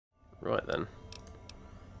Right then.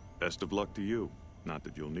 Best of luck to you. Not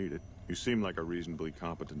that you'll need it. You seem like a reasonably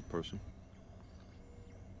competent person.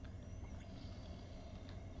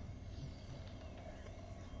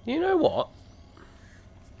 You know what?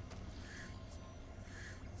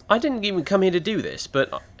 I didn't even come here to do this,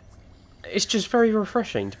 but it's just very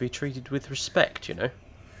refreshing to be treated with respect, you know?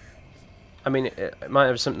 I mean, it might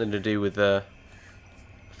have something to do with the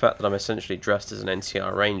fact that I'm essentially dressed as an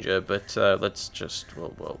NCR Ranger, but let's just...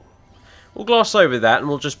 We'll gloss over that, and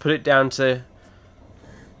we'll just put it down to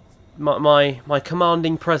my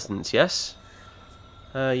commanding presence, yes?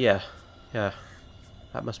 Yeah.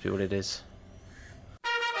 That must be what it is.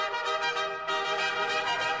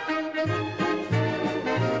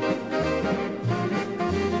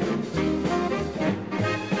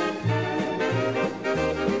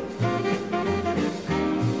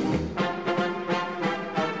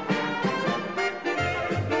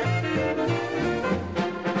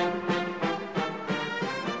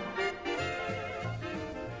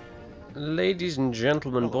 Ladies and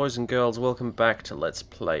gentlemen, boys and girls, welcome back to Let's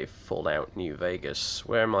Play Fallout New Vegas,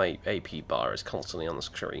 where my AP bar is constantly on the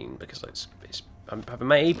screen because I'm having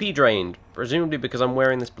my AP drained, presumably because I'm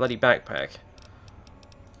wearing this bloody backpack.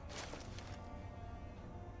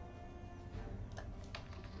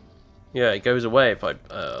 Yeah, it goes away if I...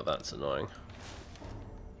 Oh, that's annoying.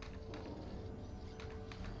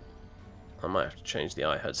 I might have to change the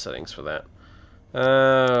iHUD settings for that.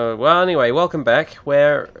 Well, anyway, welcome back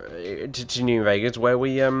to New Vegas, where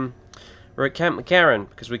we're at Camp McCarran,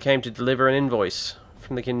 because we came to deliver an invoice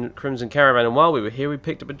from the Crimson Caravan, and while we were here, we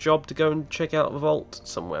picked up a job to go and check out the vault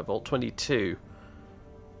somewhere, Vault 22,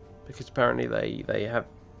 because apparently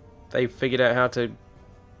they figured out how to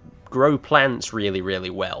grow plants really, really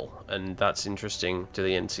well, and that's interesting to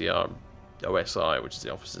the NCR OSI, which is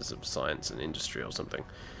the Offices of Science and Industry or something.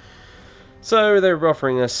 So they're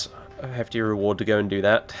offering us a hefty reward to go and do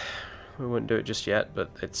that. We won't do it just yet, but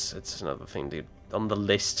it's another thing on the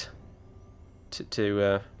list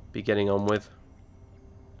to be getting on with.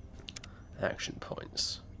 Action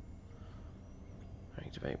points.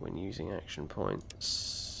 Activate when using action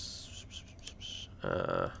points.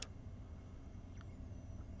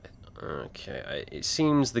 Okay, it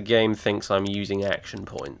seems the game thinks I'm using action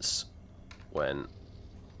points when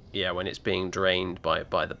it's being drained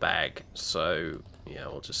by the bag. So yeah,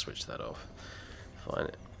 we'll just switch that off.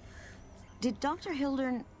 Fine. Did Dr.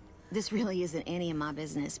 Hildern... This really isn't any of my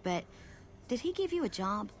business, but... Did he give you a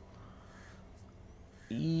job?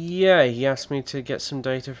 Yeah, he asked me to get some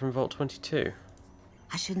data from Vault 22.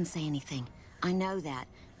 I shouldn't say anything. I know that.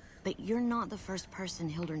 But you're not the first person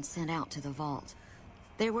Hildern sent out to the vault.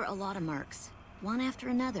 There were a lot of mercs, one after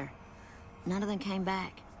another. None of them came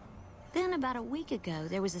back. Then, about a week ago,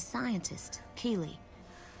 there was a scientist, Keeley.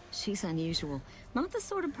 She's unusual. Not the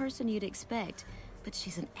sort of person you'd expect, but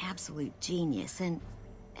she's an absolute genius, and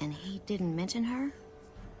he didn't mention her?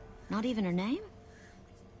 Not even her name?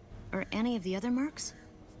 Or any of the other mercs?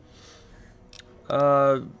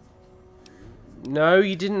 No,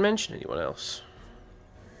 you didn't mention anyone else.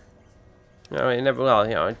 No, it never, well,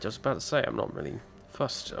 you know, I was about to say, I'm not really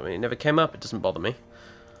fussed. I mean, it never came up, it doesn't bother me.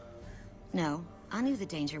 No, I knew the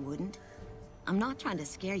danger wouldn't. I'm not trying to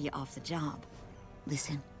scare you off the job.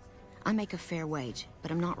 Listen, I make a fair wage,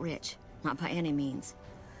 but I'm not rich. Not by any means.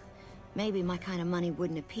 Maybe my kind of money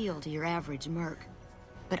wouldn't appeal to your average merc.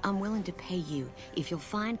 But I'm willing to pay you if you'll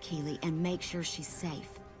find Keeley and make sure she's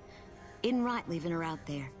safe. Isn't right leaving her out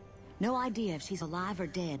there. No idea if she's alive or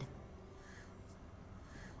dead.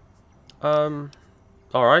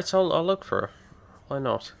 Alright, I'll look for her. Why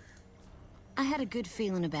not? I had a good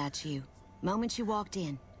feeling about you. Moment you walked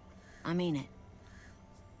in. I mean it.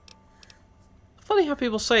 Funny how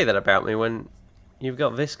people say that about me when you've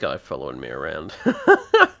got this guy following me around.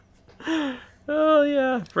 Oh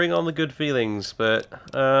yeah, bring on the good feelings, but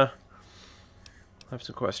I have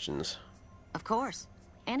some questions. Of course.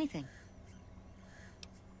 Anything.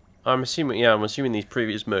 I'm assuming these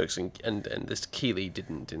previous mercs and this Keeley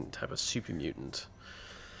didn't have a super mutant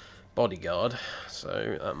bodyguard,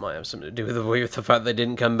 so that might have something to do with the fact they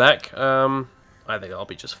didn't come back. I think I'll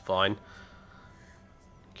be just fine.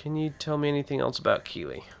 Can you tell me anything else about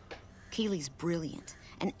Keeley? Keeley's brilliant.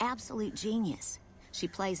 An absolute genius. She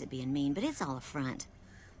plays at being mean, but it's all a front.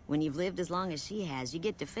 When you've lived as long as she has, you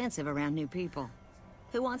get defensive around new people.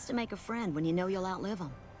 Who wants to make a friend when you know you'll outlive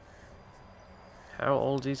them? How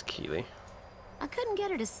old is Keeley? I couldn't get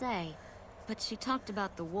her to say, but she talked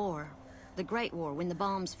about the war. The Great War, when the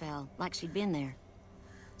bombs fell, like she'd been there.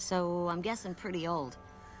 So, I'm guessing pretty old.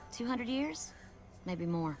 200 years? Maybe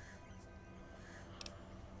more.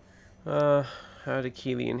 How did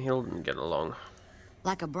Keeley and Hildern get along?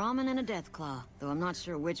 Like a Brahmin and a Deathclaw, though I'm not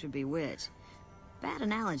sure which would be which. Bad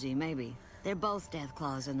analogy, maybe. They're both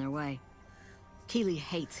Deathclaws in their way. Keeley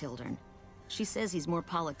hates Hildern. She says he's more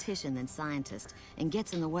politician than scientist, and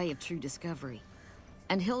gets in the way of true discovery.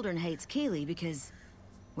 And Hildern hates Keeley because...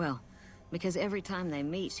 well, because every time they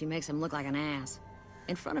meet, she makes him look like an ass.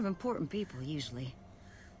 In front of important people, usually.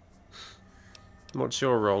 What's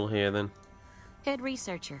your role here, then? Head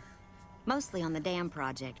researcher. Mostly on the dam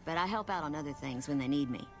project, but I help out on other things when they need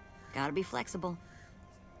me. Gotta be flexible.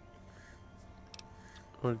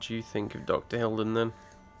 What did you think of Dr. Hildern, then?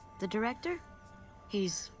 The director?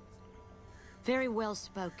 He's very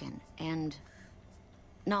well-spoken and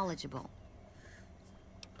knowledgeable.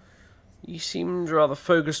 You seemed rather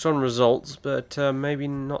focused on results, but maybe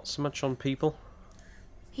not so much on people.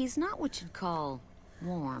 He's not what you'd call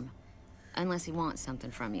warm, unless he wants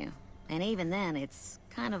something from you. And even then, it's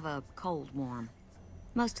kind of a cold warm.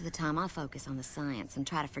 Most of the time, I focus on the science and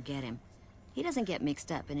try to forget him. He doesn't get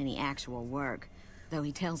mixed up in any actual work, though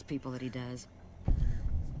he tells people that he does.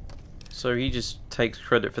 So he just takes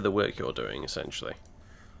credit for the work you're doing, essentially.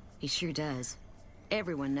 He sure does.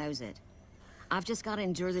 Everyone knows it. I've just got to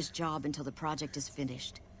endure this job until the project is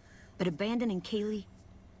finished. But abandoning Keeley,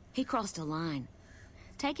 he crossed a line.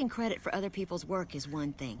 Taking credit for other people's work is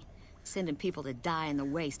one thing. Sending people to die in the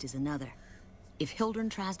waste is another. If Hildern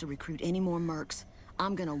tries to recruit any more mercs,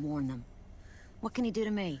 I'm gonna warn them. What can he do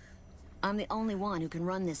to me? I'm the only one who can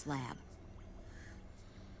run this lab.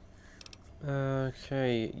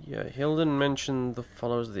 Okay, yeah, Hildern mentioned the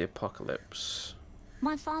followers of the apocalypse.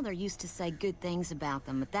 My father used to say good things about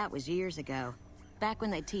them, but that was years ago. Back when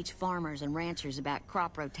they teach farmers and ranchers about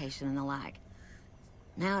crop rotation and the like.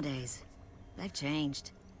 Nowadays, they've changed.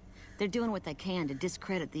 They're doing what they can to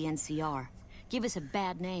discredit the NCR, give us a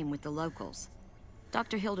bad name with the locals.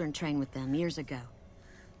 Dr. Hildern trained with them years ago.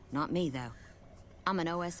 Not me, though. I'm an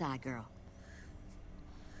OSI girl.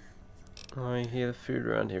 I hear the food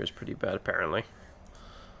around here is pretty bad, apparently.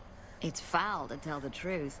 It's foul, to tell the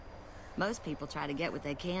truth. Most people try to get what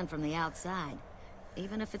they can from the outside,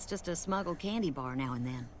 even if it's just a smuggled candy bar now and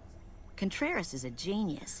then. Contreras is a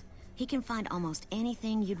genius. He can find almost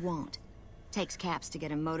anything you'd want. Takes caps to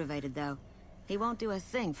get him motivated, though. He won't do a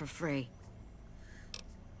thing for free.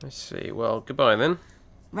 I see. Well, goodbye then.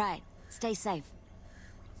 Right. Stay safe.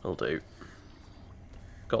 I'll do.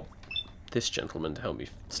 Got this gentleman to help me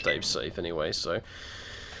stay safe anyway, so...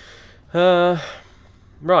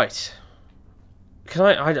 right. Can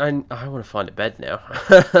I want to find a bed now.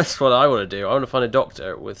 That's what I want to do. I want to find a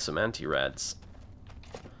doctor with some anti-rads.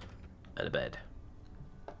 And a bed.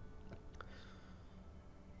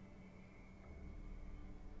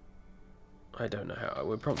 I don't know how.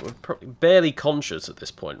 We're probably barely conscious at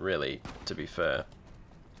this point, really, to be fair.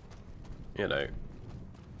 You know.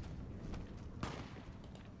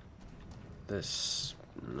 There's...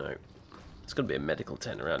 no. There's got to be a medical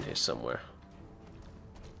tent around here somewhere.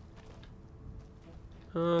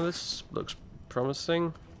 Oh, this looks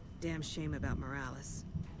promising. Damn shame about Morales.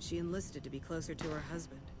 She enlisted to be closer to her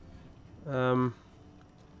husband.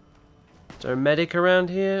 Is there a medic around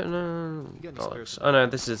here? No. Bollocks. Oh no,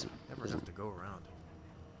 this is... Never enough to go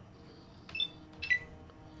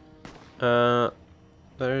around.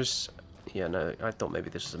 There's... yeah, no, I thought maybe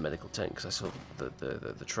this was a medical tent because I saw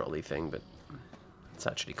the trolley thing, but it's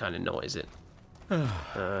actually kind of not, is it? What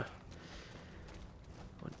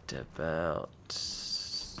about...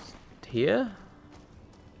 here?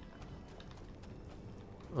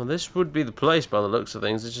 Well, this would be the place by the looks of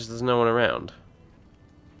things, it's just there's no one around.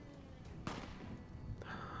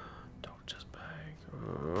 Doctor's bag.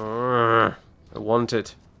 I want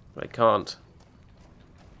it, but I can't.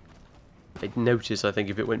 I'd notice, I think,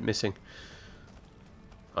 if it went missing.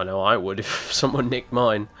 I know I would if someone nicked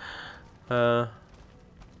mine. Oh,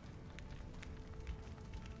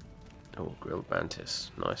 grilled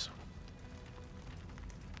mantis. Nice.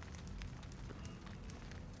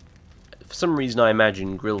 For some reason, I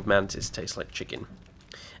imagine grilled mantis tastes like chicken.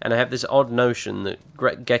 And I have this odd notion that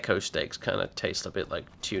gecko steaks kind of taste a bit like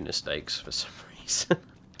tuna steaks for some reason.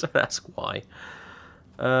 Don't ask why.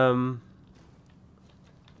 Can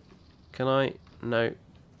I? No.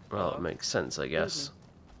 Well, it makes sense, I guess.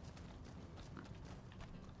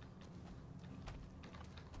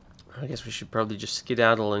 I guess we should probably just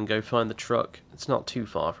skedaddle and go find the truck. It's not too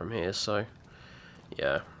far from here, so...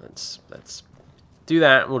 yeah, let's do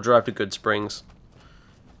that, and we'll drive to Good Springs.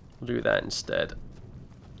 We'll do that instead.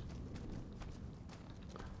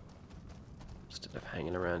 Instead of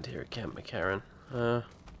hanging around here at Camp McCarran.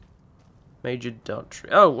 Major Daughtry.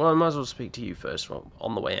 Oh, well, I might as well speak to you first, well,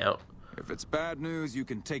 on the way out. If it's bad news, you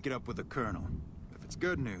can take it up with the Colonel. If it's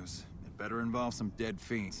good news, it better involve some dead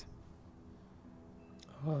fiends.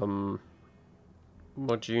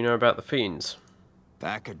 What do you know about the fiends?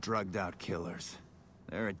 Pack of drugged-out killers.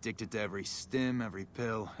 They're addicted to every stim, every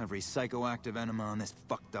pill, every psychoactive enema on this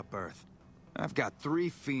fucked-up earth. I've got 3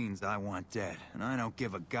 fiends I want dead, and I don't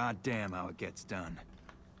give a goddamn how it gets done.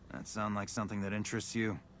 That sound like something that interests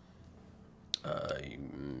you?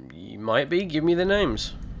 You might be. Give me the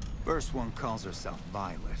names. First one calls herself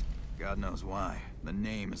Violet. God knows why. The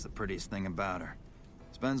name is the prettiest thing about her.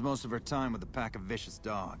 Spends most of her time with a pack of vicious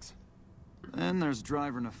dogs. Then there's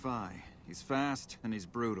Driver Nafai. He's fast and he's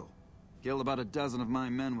brutal. Killed about a dozen of my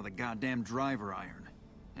men with a goddamn driver iron.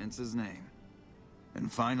 Hence his name.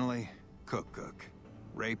 And finally, Cook.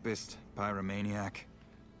 Rapist, pyromaniac,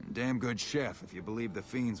 and damn good chef if you believe the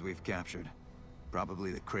fiends we've captured.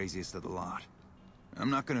 Probably the craziest of the lot.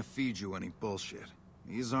 I'm not gonna feed you any bullshit.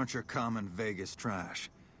 These aren't your common Vegas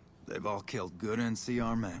trash. They've all killed good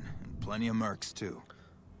NCR men, and plenty of mercs too.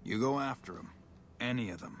 You go after them,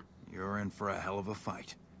 any of them, you're in for a hell of a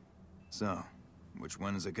fight. So, which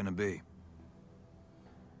one is it gonna be?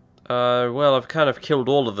 Well, I've kind of killed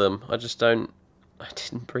all of them. I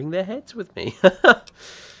didn't bring their heads with me.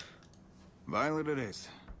 Violet it is.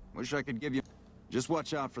 Wish I could give you... Just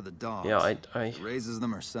watch out for the dogs. Yeah, She raises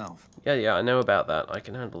them herself. Yeah, I know about that. I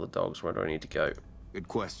can handle the dogs. Where do I need to go? Good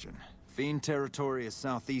question. Fiend territory is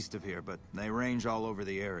southeast of here, but they range all over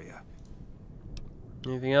the area.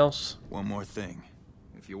 Anything else? One more thing.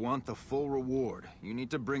 If you want the full reward, you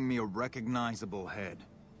need to bring me a recognizable head.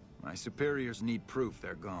 My superiors need proof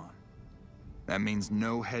they're gone. That means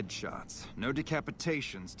no headshots, no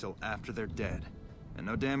decapitations till after they're dead, and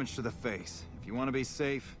no damage to the face. If you want to be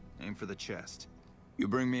safe, aim for the chest. You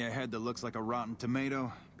bring me a head that looks like a rotten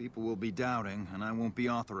tomato, people will be doubting, and I won't be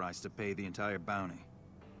authorized to pay the entire bounty.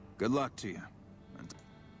 Good luck to you.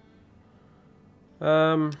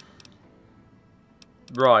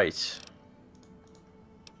 Right.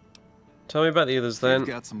 Tell me about the others then. You've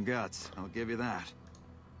got some guts, I'll give you that.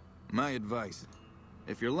 My advice,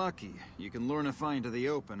 if you're lucky, you can lure Nafai into the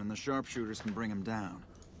open and the sharpshooters can bring him down.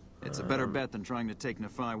 It's a better bet than trying to take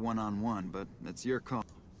Nafai one-on-one, but it's your call.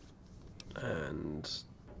 And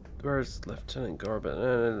where's Lieutenant Garbett?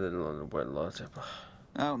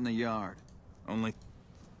 Out in the yard. Only...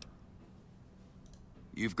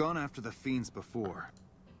 You've gone after the fiends before.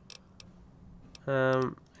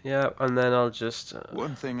 Yeah, and then I'll just...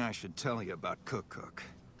 One thing I should tell you about Cook.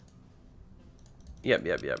 Yep.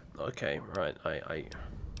 Okay, right. I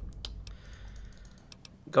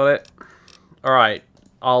got it. All right.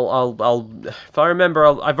 I'll. If I remember,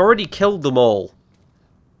 I've already killed them all.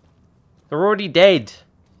 They're already dead.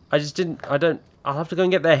 I just didn't. I'll have to go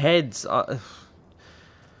and get their heads. Oh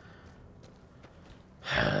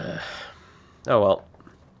well.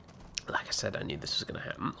 Like I said, I knew this was going to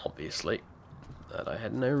happen. Obviously, and I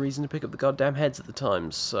had no reason to pick up the goddamn heads at the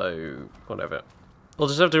time. So whatever. We'll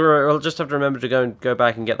just have to remember to go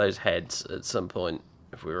back and get those heads at some point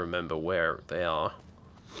if we remember where they are.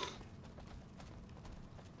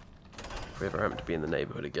 If we ever happen to be in the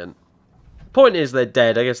neighborhood again. Point is, they're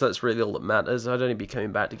dead. I guess that's really all that matters. I'd only be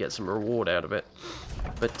coming back to get some reward out of it.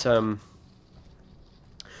 But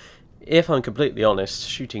if I'm completely honest,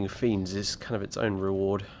 shooting fiends is kind of its own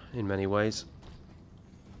reward in many ways.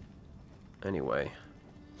 Anyway.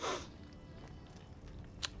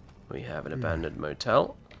 We have an abandoned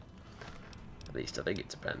motel. At least I think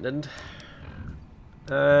it's abandoned.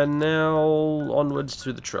 And now onwards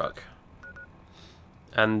to the truck.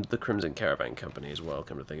 And the Crimson Caravan Company as well,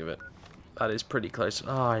 come to think of it. That is pretty close.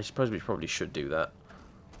 Oh, I suppose we probably should do that.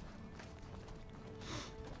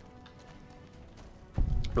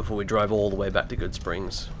 Before we drive all the way back to Good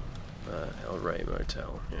Springs. El Rey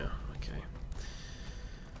Motel. Yeah, okay.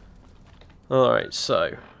 Alright,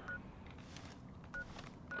 so...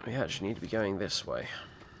 we actually need to be going this way.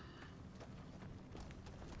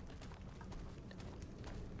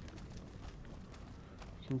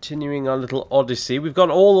 Continuing our little odyssey. We've gone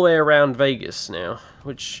all the way around Vegas now,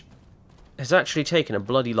 which has actually taken a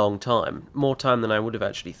bloody long time. More time than I would have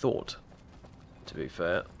actually thought, to be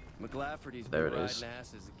fair. McLafferty's There it been is. riding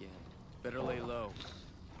asses again. Better lay low.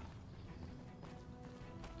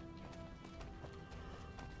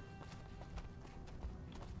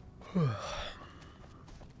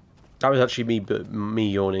 That was actually me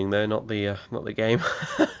yawning there, not the game.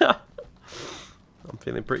 I'm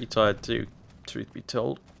feeling pretty tired too, truth be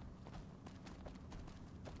told.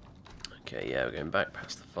 Okay, yeah, we're going back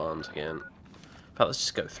past the farms again. In fact, let's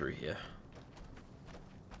just go through here.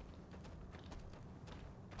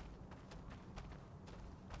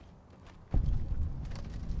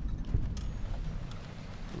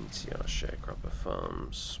 BTR sharecropper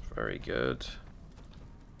farms. Very good.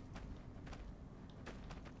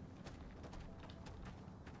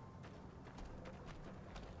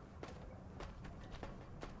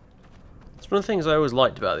 It's one of the things I always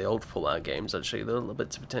liked about the old Fallout games, actually, the little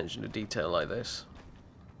bits of attention to detail like this.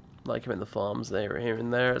 Like him in the farms there, here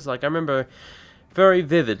and there. It's like, I remember very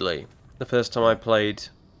vividly the first time I played...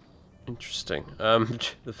 Interesting.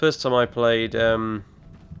 The first time I played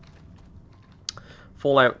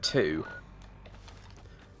Fallout 2.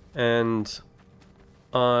 And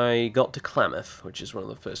I got to Klamath, which is one of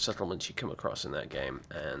the first settlements you come across in that game,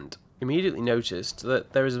 and immediately noticed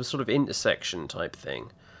that there is a sort of intersection type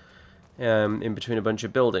thing in between a bunch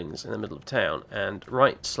of buildings in the middle of town, and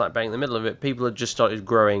right slap bang in the middle of it, people had just started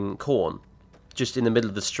growing corn, just in the middle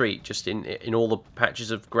of the street, just in all the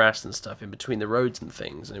patches of grass and stuff in between the roads and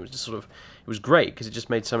things, and it was just sort of, it was great because it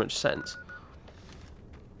just made so much sense.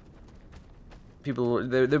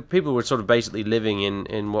 People were sort of basically living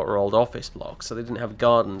in what were old office blocks, so they didn't have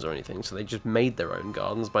gardens or anything, so they just made their own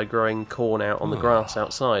gardens by growing corn out on the grass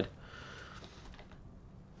outside.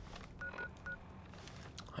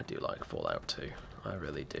 I do like Fallout 2, I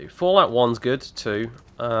really do. Fallout 1's good too.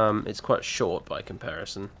 It's quite short by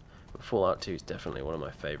comparison, but Fallout 2 is definitely one of my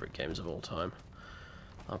favourite games of all time.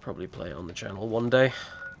 I'll probably play it on the channel one day.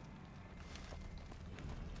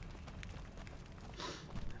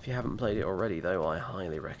 If you haven't played it already, though, I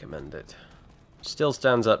highly recommend it. Still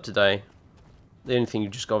stands up today. The only thing you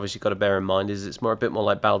just obviously got to bear in mind is it's a bit more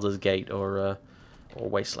like Baldur's Gate or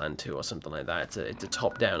Wasteland 2 or something like that. It's a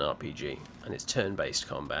top-down RPG, and it's turn-based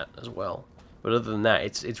combat as well. But other than that,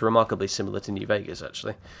 it's remarkably similar to New Vegas,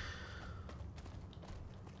 actually.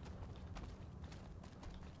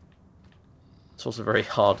 It's also a very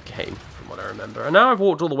hard game, from what I remember. And now I've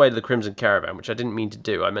walked all the way to the Crimson Caravan, which I didn't mean to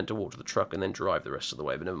do. I meant to walk to the truck and then drive the rest of the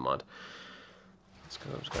way, but never mind. It's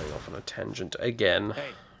because I was going off on a tangent again.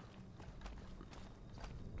 Hey.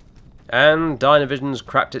 And Dynavision's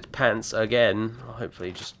crapped its pants again. Well,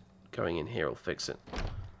 hopefully just going in here will fix it.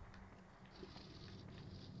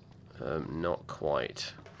 Not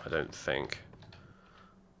quite, I don't think.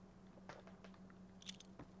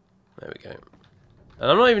 There we go. And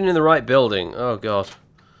I'm not even in the right building. Oh, God.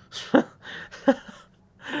 Oh,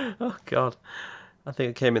 God. I think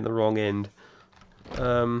I came in the wrong end.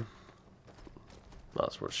 That's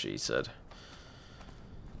what she said.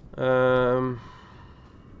 Who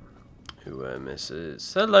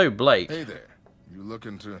misses? Hello, Blake. Hey there. You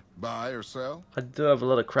looking to buy or sell? I do have a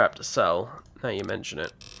lot of crap to sell, now you mention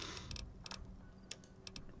it.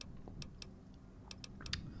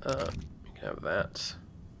 You can have that.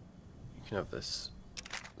 You can have this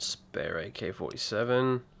spare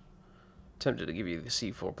AK-47. Tempted to give you the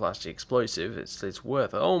C4 plastic explosive. It's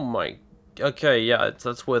worth. Oh my. Okay, yeah,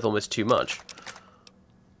 that's worth almost too much.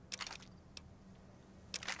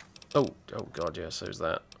 Oh God, yeah, so's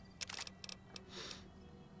that.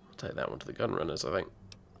 I'll take that one to the gun runners, I think.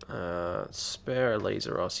 Spare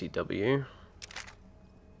laser RCW.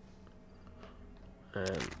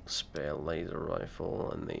 And spare laser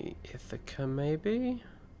rifle and the Ithaca, maybe?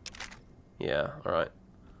 Yeah, alright.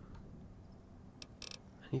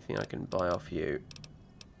 Anything I can buy off you?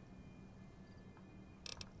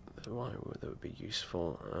 Why that would be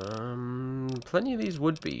useful? Plenty of these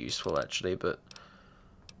would be useful, actually, but...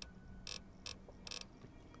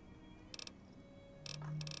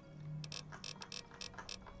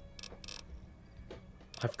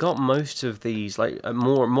 I've got most of these, like,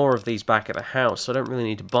 more of these back at the house, so I don't really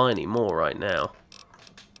need to buy any more right now.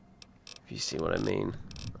 If you see what I mean.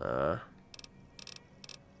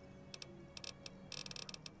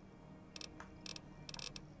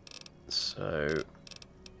 So,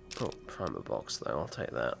 oh, primer box though, I'll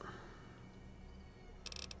take that.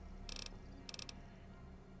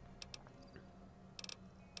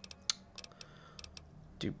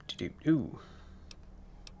 Doop doop doop. Ooh.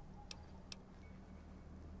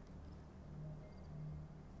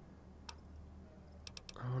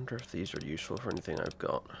 I wonder if these are useful for anything I've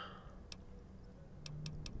got.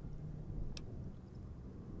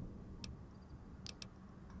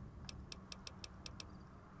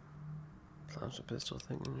 Plasma pistol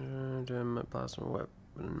thing, plasma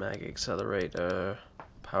weapon, mag accelerator,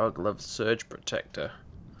 power glove, surge protector.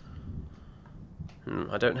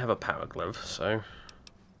 I don't have a power glove, so.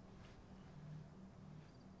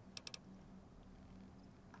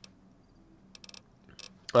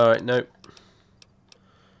 Alright, nope.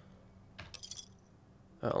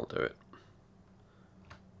 I'll do it.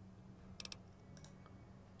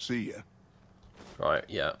 See ya. Right,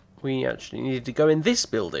 yeah. We actually needed to go in this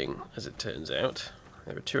building, as it turns out.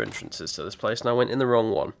 There were two entrances to this place, and I went in the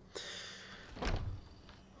wrong one.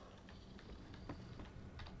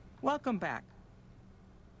 Welcome back.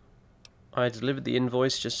 I delivered the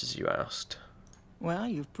invoice just as you asked. Well,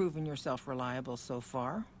 you've proven yourself reliable so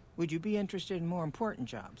far. Would you be interested in more important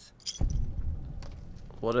jobs?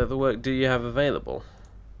 What other work do you have available?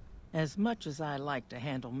 As much as I like to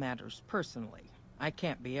handle matters personally, I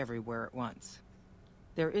can't be everywhere at once.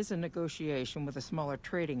 There is a negotiation with a smaller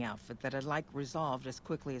trading outfit that I'd like resolved as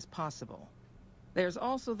quickly as possible. There's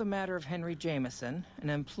also the matter of Henry Jameson, an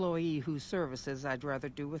employee whose services I'd rather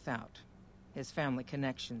do without. His family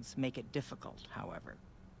connections make it difficult, however.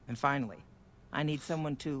 And finally, I need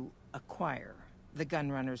someone to acquire the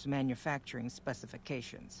gunrunner's manufacturing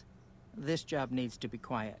specifications. This job needs to be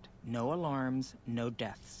quiet. No alarms, no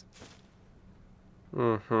deaths.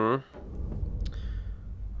 Mm-hmm.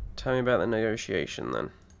 Tell me about the negotiation,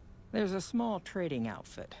 then. There's a small trading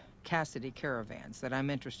outfit, Cassidy Caravans, that I'm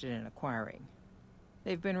interested in acquiring.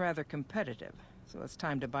 They've been rather competitive, so it's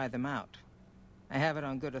time to buy them out. I have it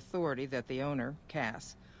on good authority that the owner,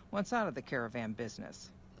 Cass, wants out of the caravan business.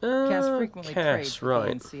 Cass frequently trades with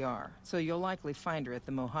the NCR, so you'll likely find her at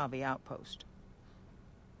the Mojave outpost.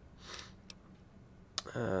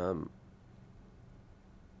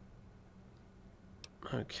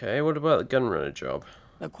 Okay, what about the gunrunner job?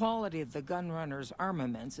 The quality of the gunrunner's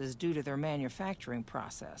armaments is due to their manufacturing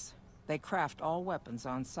process. They craft all weapons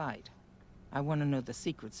on site. I want to know the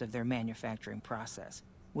secrets of their manufacturing process,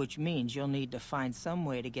 which means you'll need to find some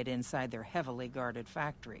way to get inside their heavily guarded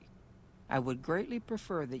factory. I would greatly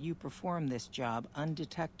prefer that you perform this job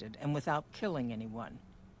undetected and without killing anyone,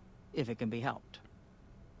 if it can be helped.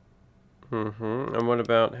 Mm-hmm. And what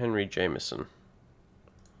about Henry Jameson?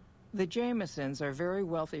 The Jamesons are very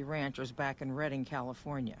wealthy ranchers back in Redding,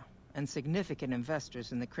 California, and significant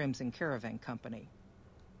investors in the Crimson Caravan Company.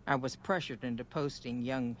 I was pressured into posting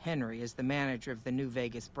young Henry as the manager of the New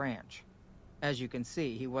Vegas branch. As you can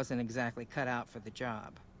see, he wasn't exactly cut out for the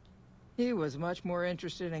job. He was much more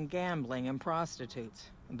interested in gambling and prostitutes,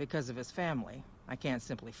 and because of his family, I can't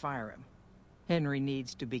simply fire him. Henry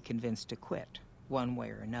needs to be convinced to quit, one way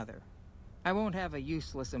or another. I won't have a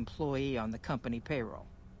useless employee on the company payroll.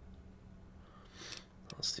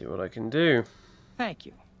 I'll see what I can do. Thank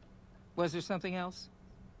you. Was there something else?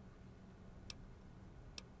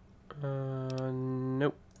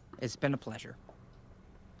 Nope. It's been a pleasure.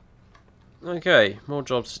 Okay, more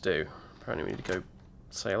jobs to do. Apparently we need to go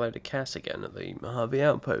say hello to Cass again at the Mojave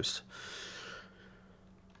outpost.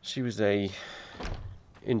 She was a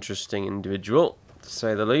interesting individual, to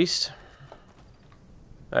say the least.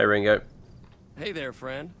 Hey, Ringo. Hey there,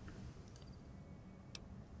 friend.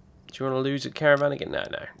 Do you want to lose a caravan again? No,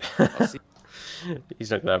 no. I'll see. He's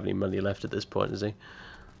not going to have any money left at this point, is he?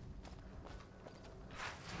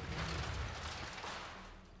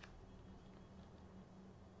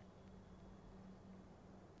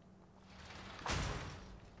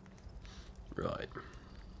 Right.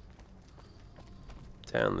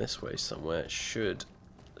 Down this way somewhere. It should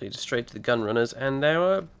lead us straight to the gunrunners and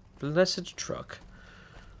our blessed truck.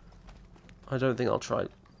 I don't think I'll try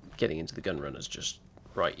getting into the gunrunners just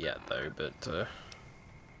right yet, though, but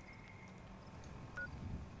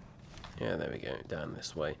yeah, there we go, down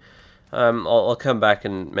this way. I'll come back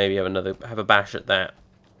and maybe have a bash at that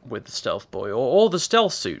with the stealth boy, or the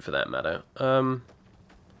stealth suit for that matter.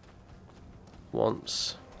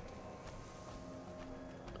 Once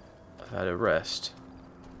I've had a rest.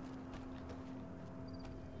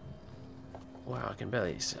 Wow, I can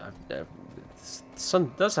barely see.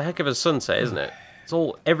 Sun. That's a heck of a sunset, isn't it?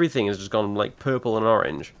 Everything has just gone like purple and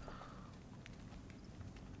orange.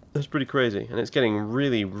 That's pretty crazy, and it's getting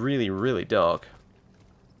really, really, really dark.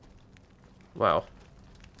 Wow.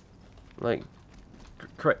 Like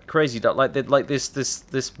crazy dark. Like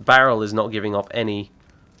this barrel is not giving off any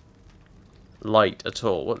light at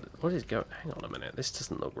all. What is going? Hang on a minute. This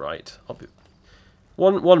doesn't look right. I'll be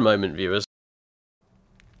one moment, viewers.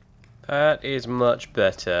 That is much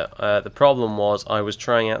better. The problem was I was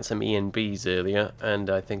trying out some ENBs earlier, and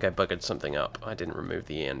I think I buggered something up. I didn't remove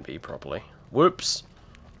the ENB properly. Whoops!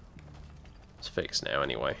 It's fixed now,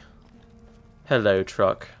 anyway. Hello,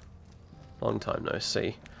 truck. Long time no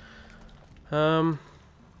see. Hello,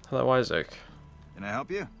 Isaac. Can I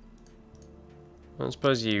help you? I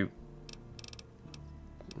suppose you...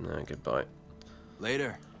 No, goodbye.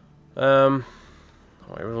 Later. I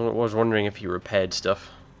was wondering if you repaired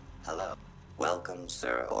stuff. Hello. Welcome,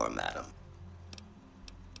 sir or madam.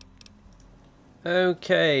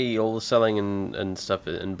 Okay, all the selling and stuff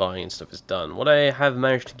and buying and stuff is done. What I have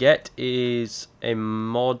managed to get is a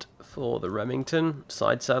mod for the Remington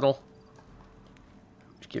side saddle,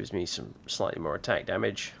 which gives me some slightly more attack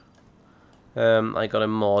damage. I got a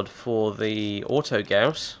mod for the auto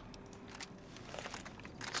Gauss,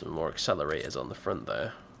 some more accelerators on the front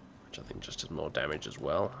there, which I think just does more damage as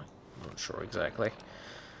well. I'm not sure exactly.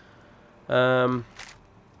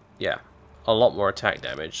 Yeah, a lot more attack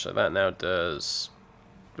damage, so that now does,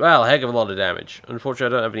 well, a heck of a lot of damage.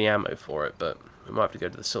 Unfortunately, I don't have any ammo for it, but we might have to go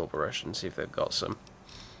to the Silver Rush and see if they've got some.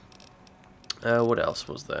 What else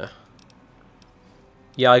was there?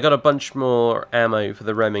 Yeah, I got a bunch more ammo for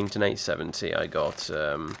the Remington 870. I got,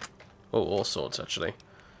 all sorts, actually.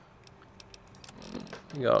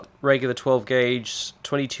 We got regular 12 gauge,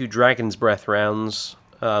 22 Dragon's Breath rounds,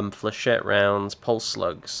 flechette rounds, pulse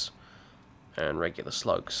slugs, and regular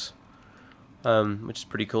slugs. Which is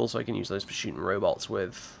pretty cool, so I can use those for shooting robots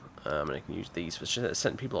with. And I can use these for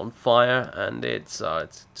setting people on fire, and it's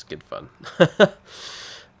good fun.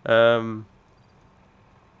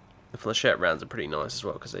 The flechette rounds are pretty nice as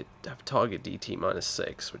well, because they have target DT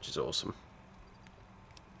 -6, which is awesome.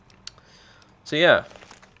 So yeah,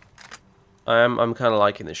 I'm kind of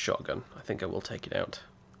liking this shotgun. I think I will take it out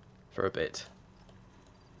for a bit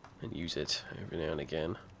and use it every now and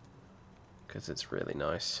again, because it's really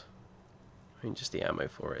nice. I mean, just the ammo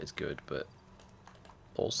for it is good, but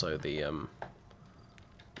also the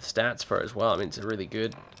stats for it as well. I mean, it's a really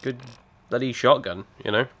good bloody shotgun,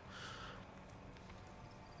 you know.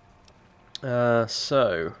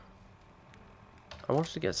 So I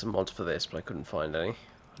wanted to get some mods for this, but I couldn't find any,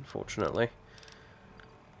 unfortunately.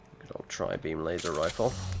 Good old tri-beam laser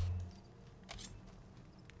rifle.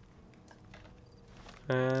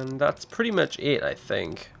 And that's pretty much it, I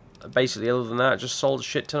think. Basically, other than that, I just sold a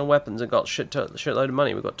shit ton of weapons and got a shitload of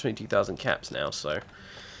money. We've got 22,000 caps now, so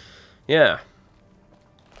yeah.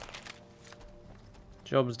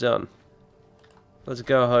 Job's done. Let's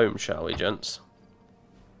go home, shall we, gents?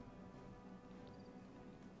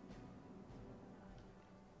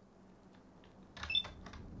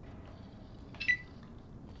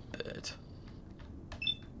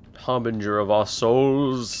 Harbinger of our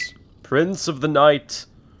souls, Prince of the Night.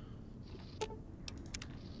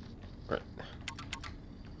 Right.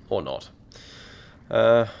 Or not.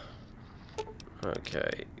 Okay.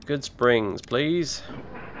 Good springs, please.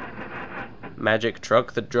 Magic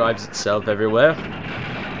truck that drives itself everywhere.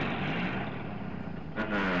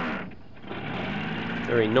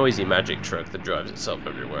 Very noisy magic truck that drives itself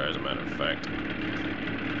everywhere, as a matter of fact.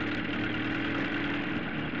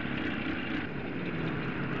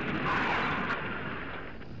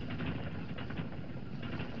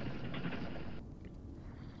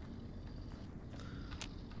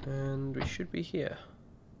 And we should be here.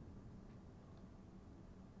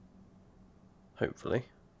 Hopefully.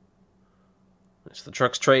 Unless the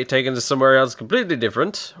truck's taken to somewhere else completely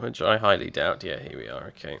different, which I highly doubt. Yeah, here we are,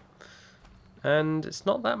 okay. And it's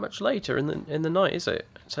not that much later in the night, is it?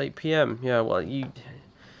 It's 8 PM. Yeah, well,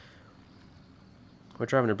 we're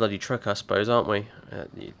driving a bloody truck, I suppose, aren't we?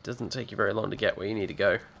 It doesn't take you very long to get where you need to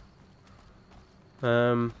go.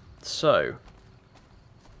 So...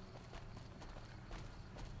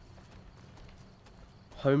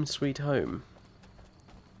 home sweet home.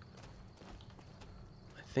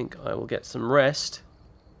 I think I will get some rest,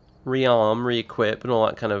 rearm, re-equip, and all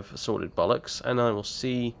that kind of assorted bollocks, and I will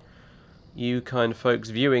see you kind of folks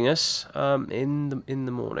viewing us in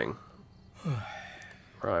the morning.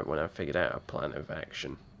 Right, when I've figured out a plan of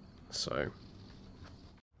action. So,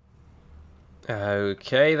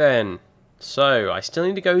 okay then. So I still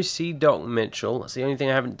need to go see Doc Mitchell. That's the only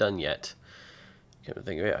thing I haven't done yet. Come to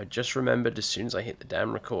think of it, I just remembered as soon as I hit the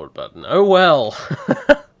damn record button. Oh well!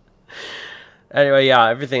 Anyway, yeah,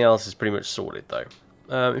 everything else is pretty much sorted, though.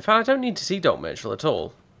 In fact, I don't need to see Doc Mitchell at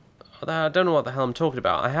all. I don't know what the hell I'm talking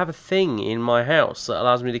about. I have a thing in my house that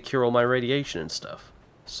allows me to cure all my radiation and stuff.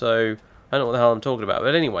 So, I don't know what the hell I'm talking about.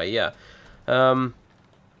 But anyway, yeah.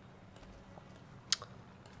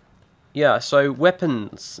 Yeah, so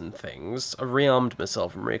weapons and things. I rearmed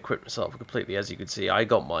myself and re-equipped myself completely. As you can see, I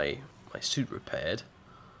got my suit repaired.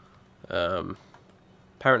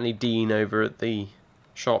 Apparently Dean over at the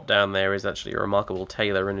shop down there is actually a remarkable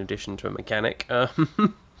tailor in addition to a mechanic. It's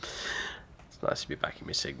nice to be back in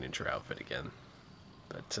my signature outfit again.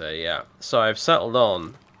 But yeah, so I've settled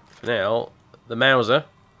on, for now, the Mauser.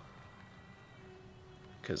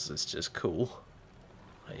 Because it's just cool.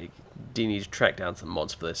 I do need to track down some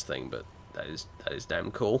mods for this thing, but that is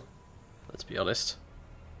damn cool. Let's be honest.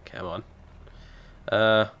 Come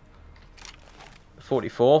on.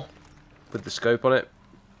 44 with the scope on it.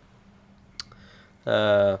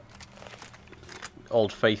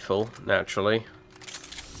 Old Faithful, naturally.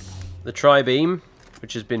 The tri-beam,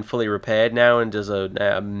 which has been fully repaired now and does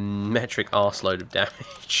a metric arseload of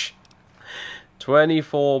damage.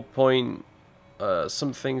 24 point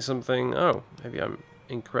something. Oh, maybe I'm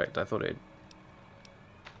incorrect. I thought it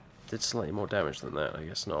did slightly more damage than that. I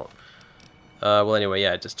guess not. Well, anyway,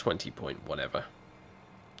 yeah, it does 20 point whatever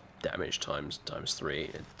damage times 3.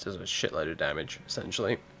 It does a shitload of damage,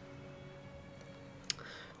 essentially.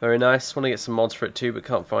 Very nice. Want to get some mods for it too, but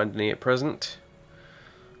can't find any at present.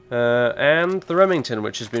 And the Remington,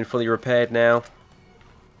 which has been fully repaired now.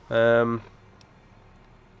 And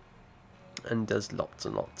does lots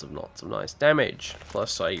and lots of nice damage.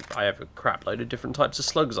 Plus, I have a crap load of different types of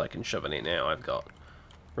slugs I can shove in it now. I've got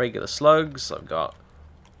regular slugs, I've got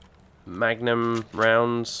magnum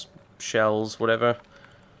rounds, shells, whatever.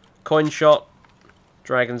 Coin shot,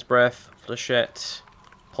 dragon's breath, flechette,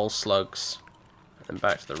 pulse slugs, and then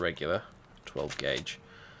back to the regular 12 gauge.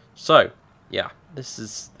 So, yeah, this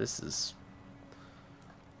is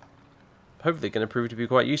hopefully going to prove to be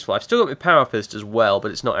quite useful. I've still got my power fist as well,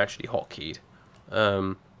 but it's not actually hotkeyed.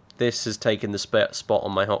 This has taken the spot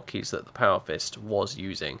on my hotkeys that the power fist was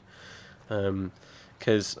using.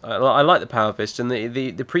 Because I like the power fist, and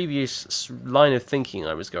the previous line of thinking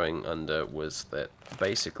I was going under was that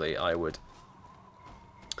basically I would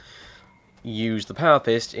use the power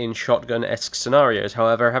fist in shotgun-esque scenarios.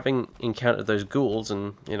 However, having encountered those ghouls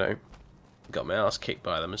and, you know, got my ass kicked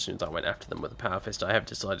by them as soon as I went after them with the power fist, I have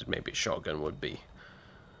decided maybe a shotgun would be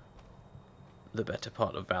the better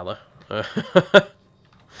part of valor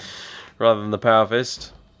rather than the power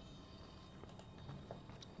fist.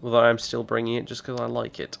 Although I'm still bringing it just because I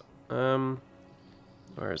like it. Where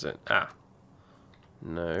is it? Ah.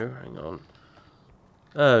 No, hang on.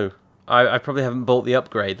 Oh, I probably haven't bought the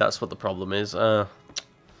upgrade. That's what the problem is. Yeah,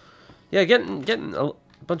 getting a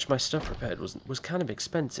bunch of my stuff repaired was kind of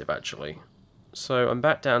expensive, actually. So I'm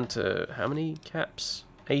back down to how many caps?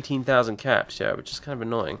 18,000 caps, yeah, which is kind of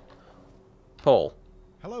annoying. Paul.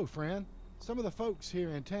 Hello, friend. Some of the folks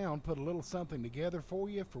here in town put a little something together for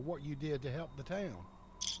you for what you did to help the town.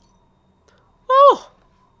 Oh,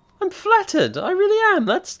 I'm flattered. I really am.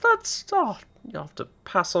 That's. Oh, you have to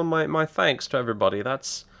pass on my thanks to everybody.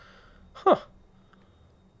 That's. Huh.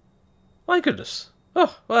 My goodness.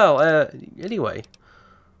 Oh, well, anyway.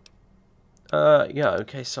 Yeah,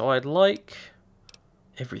 okay, so I'd like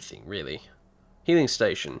everything, really. Healing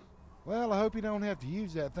station. Well, I hope you don't have to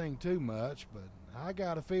use that thing too much, but I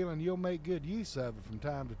got a feeling you'll make good use of it from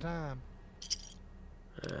time to time.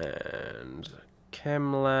 And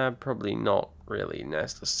chem lab, probably not really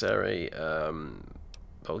necessary. But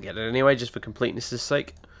we'll get it anyway, just for completeness'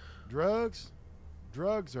 sake. Drugs?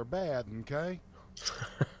 Drugs are bad, okay?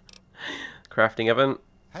 Crafting oven.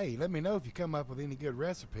 Hey, let me know if you come up with any good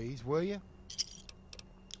recipes, will you?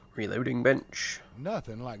 Reloading bench.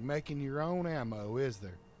 Nothing like making your own ammo, is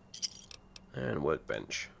there? And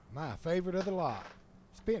workbench. My favorite of the lot.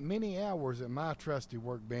 Spent many hours at my trusty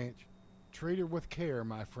workbench. Treat her with care,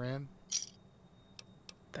 my friend.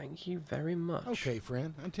 Thank you very much. Okay,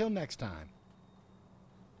 friend. Until next time.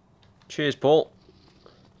 Cheers, Paul.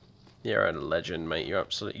 You're a legend, mate. You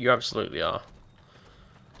absolutely are.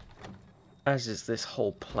 As is this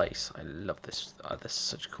whole place. I love this. This is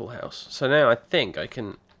such a cool house. So now I think I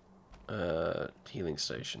can... healing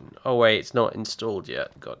station. Oh wait, it's not installed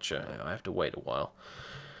yet. Gotcha. I have to wait a while.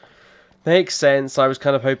 Makes sense. I was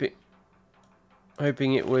kind of hoping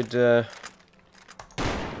it would... There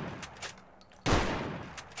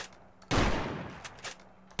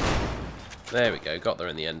we go. Got there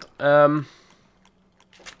in the end.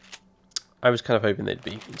 I was kind of hoping they'd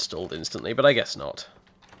be installed instantly, but I guess not.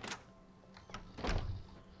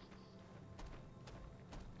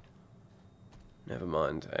 Never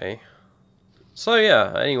mind, eh? So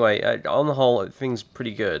yeah, anyway, on the whole, things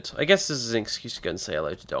pretty good. I guess this is an excuse to go and say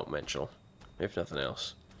hello to Doc Mitchell, if nothing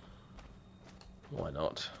else. Why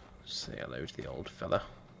not? Say hello to the old fella.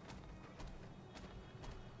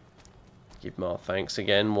 Give him our thanks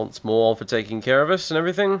again once more for taking care of us and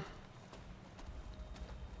everything.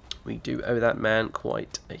 We do owe that man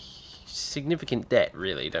quite a significant debt,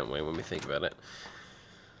 really, don't we, when we think about it.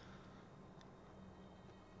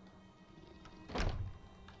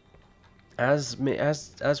 As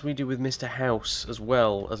we do with Mr. House as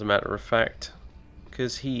well, as a matter of fact,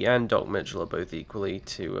 because he and Doc Mitchell are both equally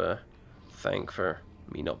to thank for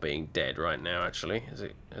me not being dead right now. Actually, as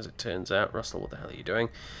it turns out, Russell, what the hell are you doing?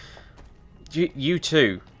 You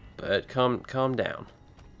too, Bert. Calm down.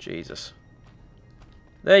 Jesus.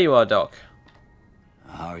 There you are, Doc.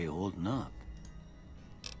 How are you holding up?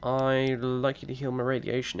 I'd like you to heal my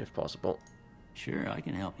radiation if possible. Sure, I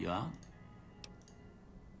can help you out.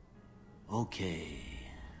 Okay.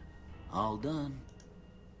 All done.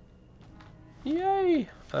 Yay!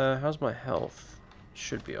 How's my health?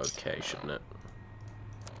 Should be okay, shouldn't it?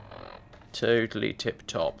 Totally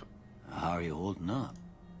tip-top. How are you holding up?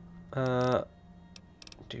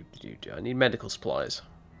 I need medical supplies.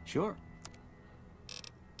 Sure.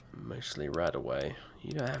 Mostly Radaway.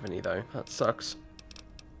 You don't have any though. That sucks.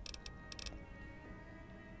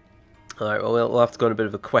 Alright, well, we'll have to go on a bit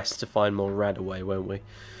of a quest to find more Radaway, won't we?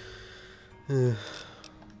 Do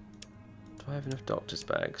I have enough doctor's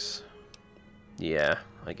bags? Yeah,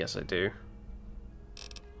 I guess I do.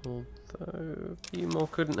 Although, a few more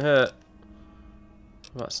couldn't hurt.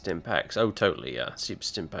 What about stim packs? Oh, totally, yeah. Super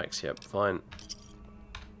stim packs, yep, fine.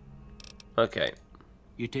 Okay.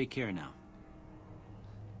 You take care now.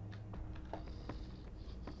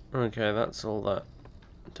 Okay, that's all that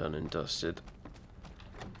done and dusted.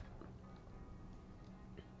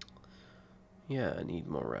 Yeah, I need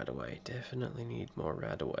more Radaway. Definitely need more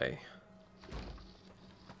Radaway.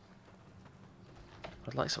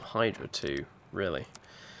 I'd like some Hydra too, really.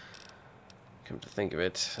 Come to think of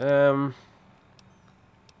it.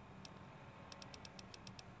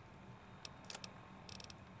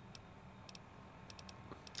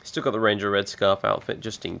 Still got the Ranger Red Scarf outfit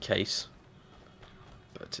just in case.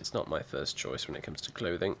 But it's not my first choice when it comes to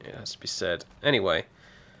clothing, it has to be said. Anyway,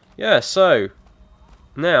 yeah, so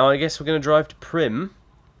now I guess we're going to drive to Prim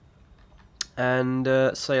and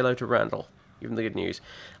say hello to Randall. Give him the good news.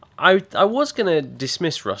 I was going to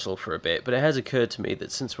dismiss Russell for a bit, but it has occurred to me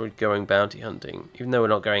that since we're going bounty hunting, even though we're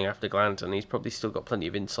not going after Glanton, he's probably still got plenty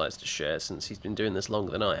of insights to share since he's been doing this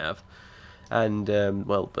longer than I have. And,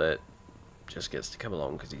 well, Bert just gets to come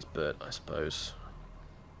along because he's Bert, I suppose.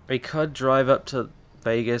 He could drive up to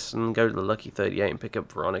Vegas and go to the Lucky 38 and pick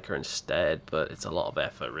up Veronica instead, but it's a lot of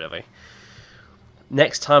effort, really.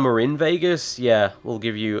 Next time we're in Vegas, yeah, we'll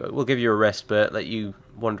give you a rest, Bert. Let you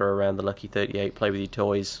wander around the Lucky 38, play with your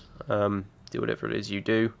toys, do whatever it is you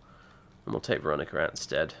do, and we'll take Veronica out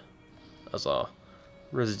instead as our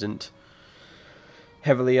resident,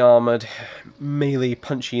 heavily armored, melee,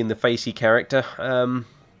 punchy in the facey character.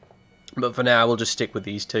 But for now, we'll just stick with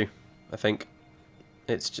these two. I think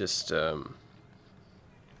it's just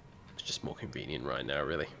more convenient right now,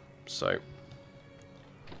 really. So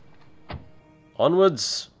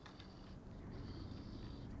onwards.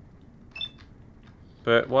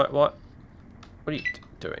 But what are you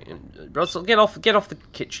doing? Russell, get off the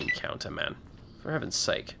kitchen counter, man. For heaven's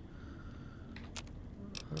sake.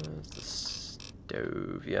 There's the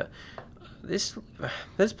stove, yeah. This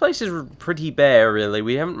place is pretty bare, really.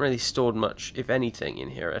 We haven't really stored much, if anything, in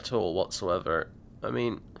here at all whatsoever. I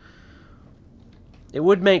mean, it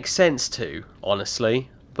would make sense to, honestly,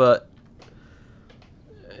 but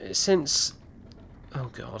since, oh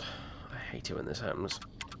god, I hate it when this happens.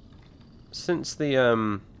 Since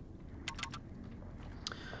the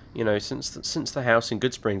you know, since the house in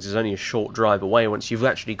Goodsprings is only a short drive away, once you've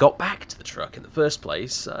actually got back to the truck in the first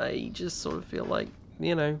place, I just sort of feel like,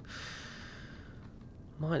 you know,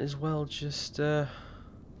 might as well just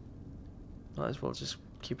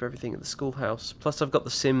keep everything at the schoolhouse. Plus, I've got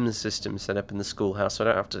the Sims system set up in the schoolhouse, so I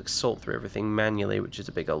don't have to sort through everything manually, which is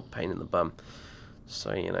a big old pain in the bum.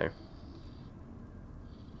 So, you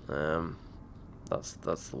know, that's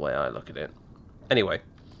the way I look at it. Anyway,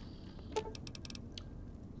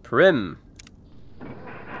 Prim.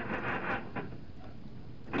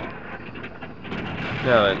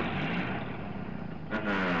 Now then,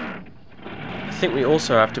 I think we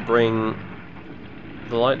also have to bring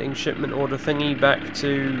the lightning shipment order thingy back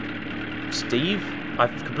to Steve. I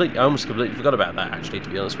almost completely forgot about that, actually, to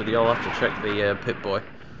be honest with you. I'll have to check the Pip-Boy.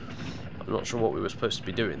 I'm not sure what we were supposed to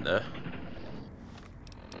be doing there.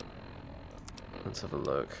 Let's have a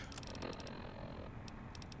look.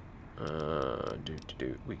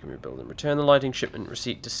 We can rebuild and return the lighting shipment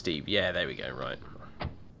receipt to Steve. Yeah, there we go, right.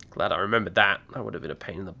 Glad I remembered that. That would have been a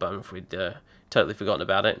pain in the bum if we'd totally forgotten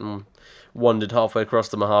about it and wandered halfway across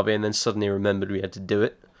the Mojave and then suddenly remembered we had to do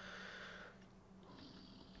it.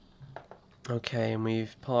 Okay, and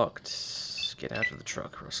we've parked... Get out of the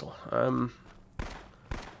truck, Russell.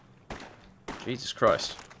 Jesus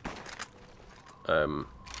Christ. Apparently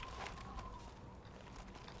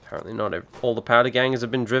not all the powder gangers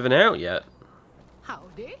have been driven out yet.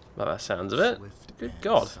 Howdy. By the sounds of it. Good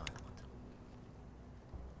God.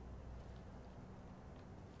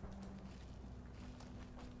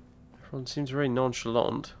 Everyone seems very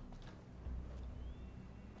nonchalant.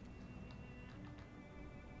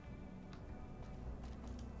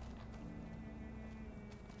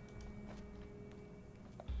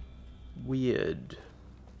 Weird.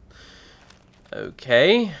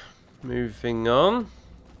 Okay, moving on.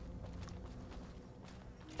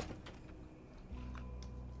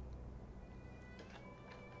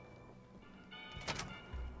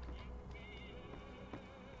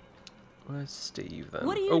 Where's Steve then?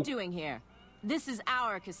 What are you doing here? This is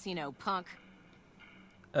our casino, punk.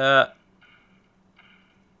 What,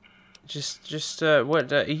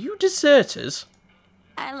 are you deserters?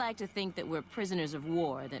 I like to think that we're prisoners of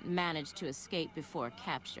war that managed to escape before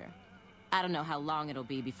capture. I don't know how long it'll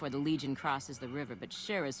be before the Legion crosses the river, but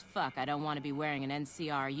sure as fuck I don't want to be wearing an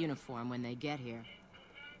NCR uniform when they get here.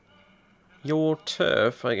 Your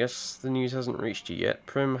turf, I guess the news hasn't reached you yet.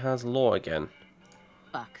 Prim has law again.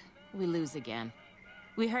 Fuck, we lose again.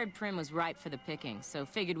 We heard Prim was ripe for the picking, so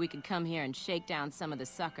figured we could come here and shake down some of the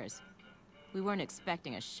suckers. We weren't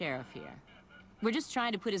expecting a sheriff here. We're just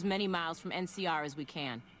trying to put as many miles from NCR as we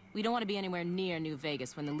can. We don't want to be anywhere near New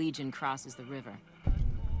Vegas when the Legion crosses the river.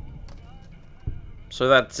 So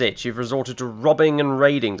that's it. You've resorted to robbing and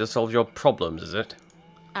raiding to solve your problems, is it?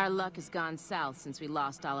 Our luck has gone south since we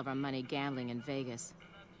lost all of our money gambling in Vegas.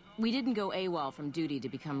 We didn't go AWOL from duty to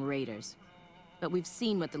become raiders. But we've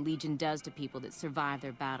seen what the Legion does to people that survive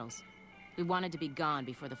their battles. We wanted to be gone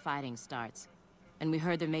before the fighting starts. And we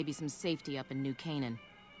heard there may be some safety up in New Canaan.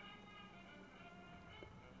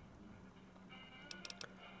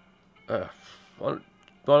 Why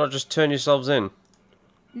not just turn yourselves in?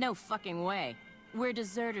 No fucking way. We're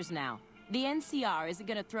deserters now. The NCR isn't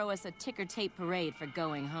gonna throw us a ticker tape parade for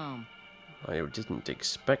going home. I didn't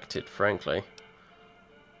expect it, frankly.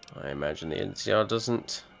 I imagine the NCR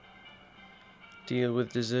doesn't deal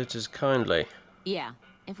with deserters kindly. Yeah,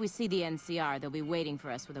 if we see the NCR, they'll be waiting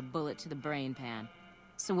for us with a bullet to the brain pan.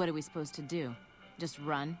 So what are we supposed to do? Just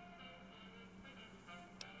run?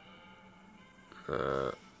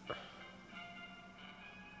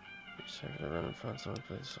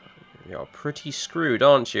 You're pretty screwed,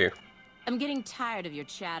 aren't you? I'm getting tired of your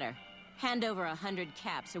chatter. Hand over 100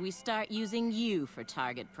 caps or we start using you for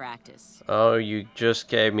target practice. Oh, you just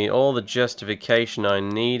gave me all the justification I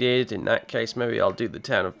needed. In that case, maybe I'll do the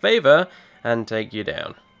town a favor and take you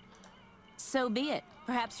down. So be it.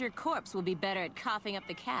 Perhaps your corpse will be better at coughing up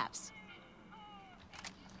the caps.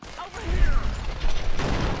 Over here!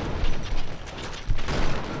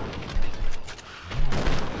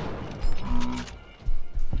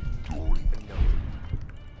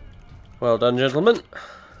 Well done, gentlemen.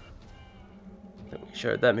 I think we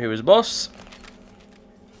showed them who was boss.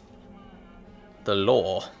 The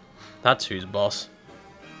law. That's who's boss.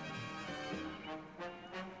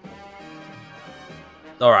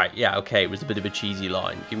 Alright, yeah, okay, it was a bit of a cheesy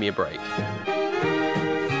line. Give me a break.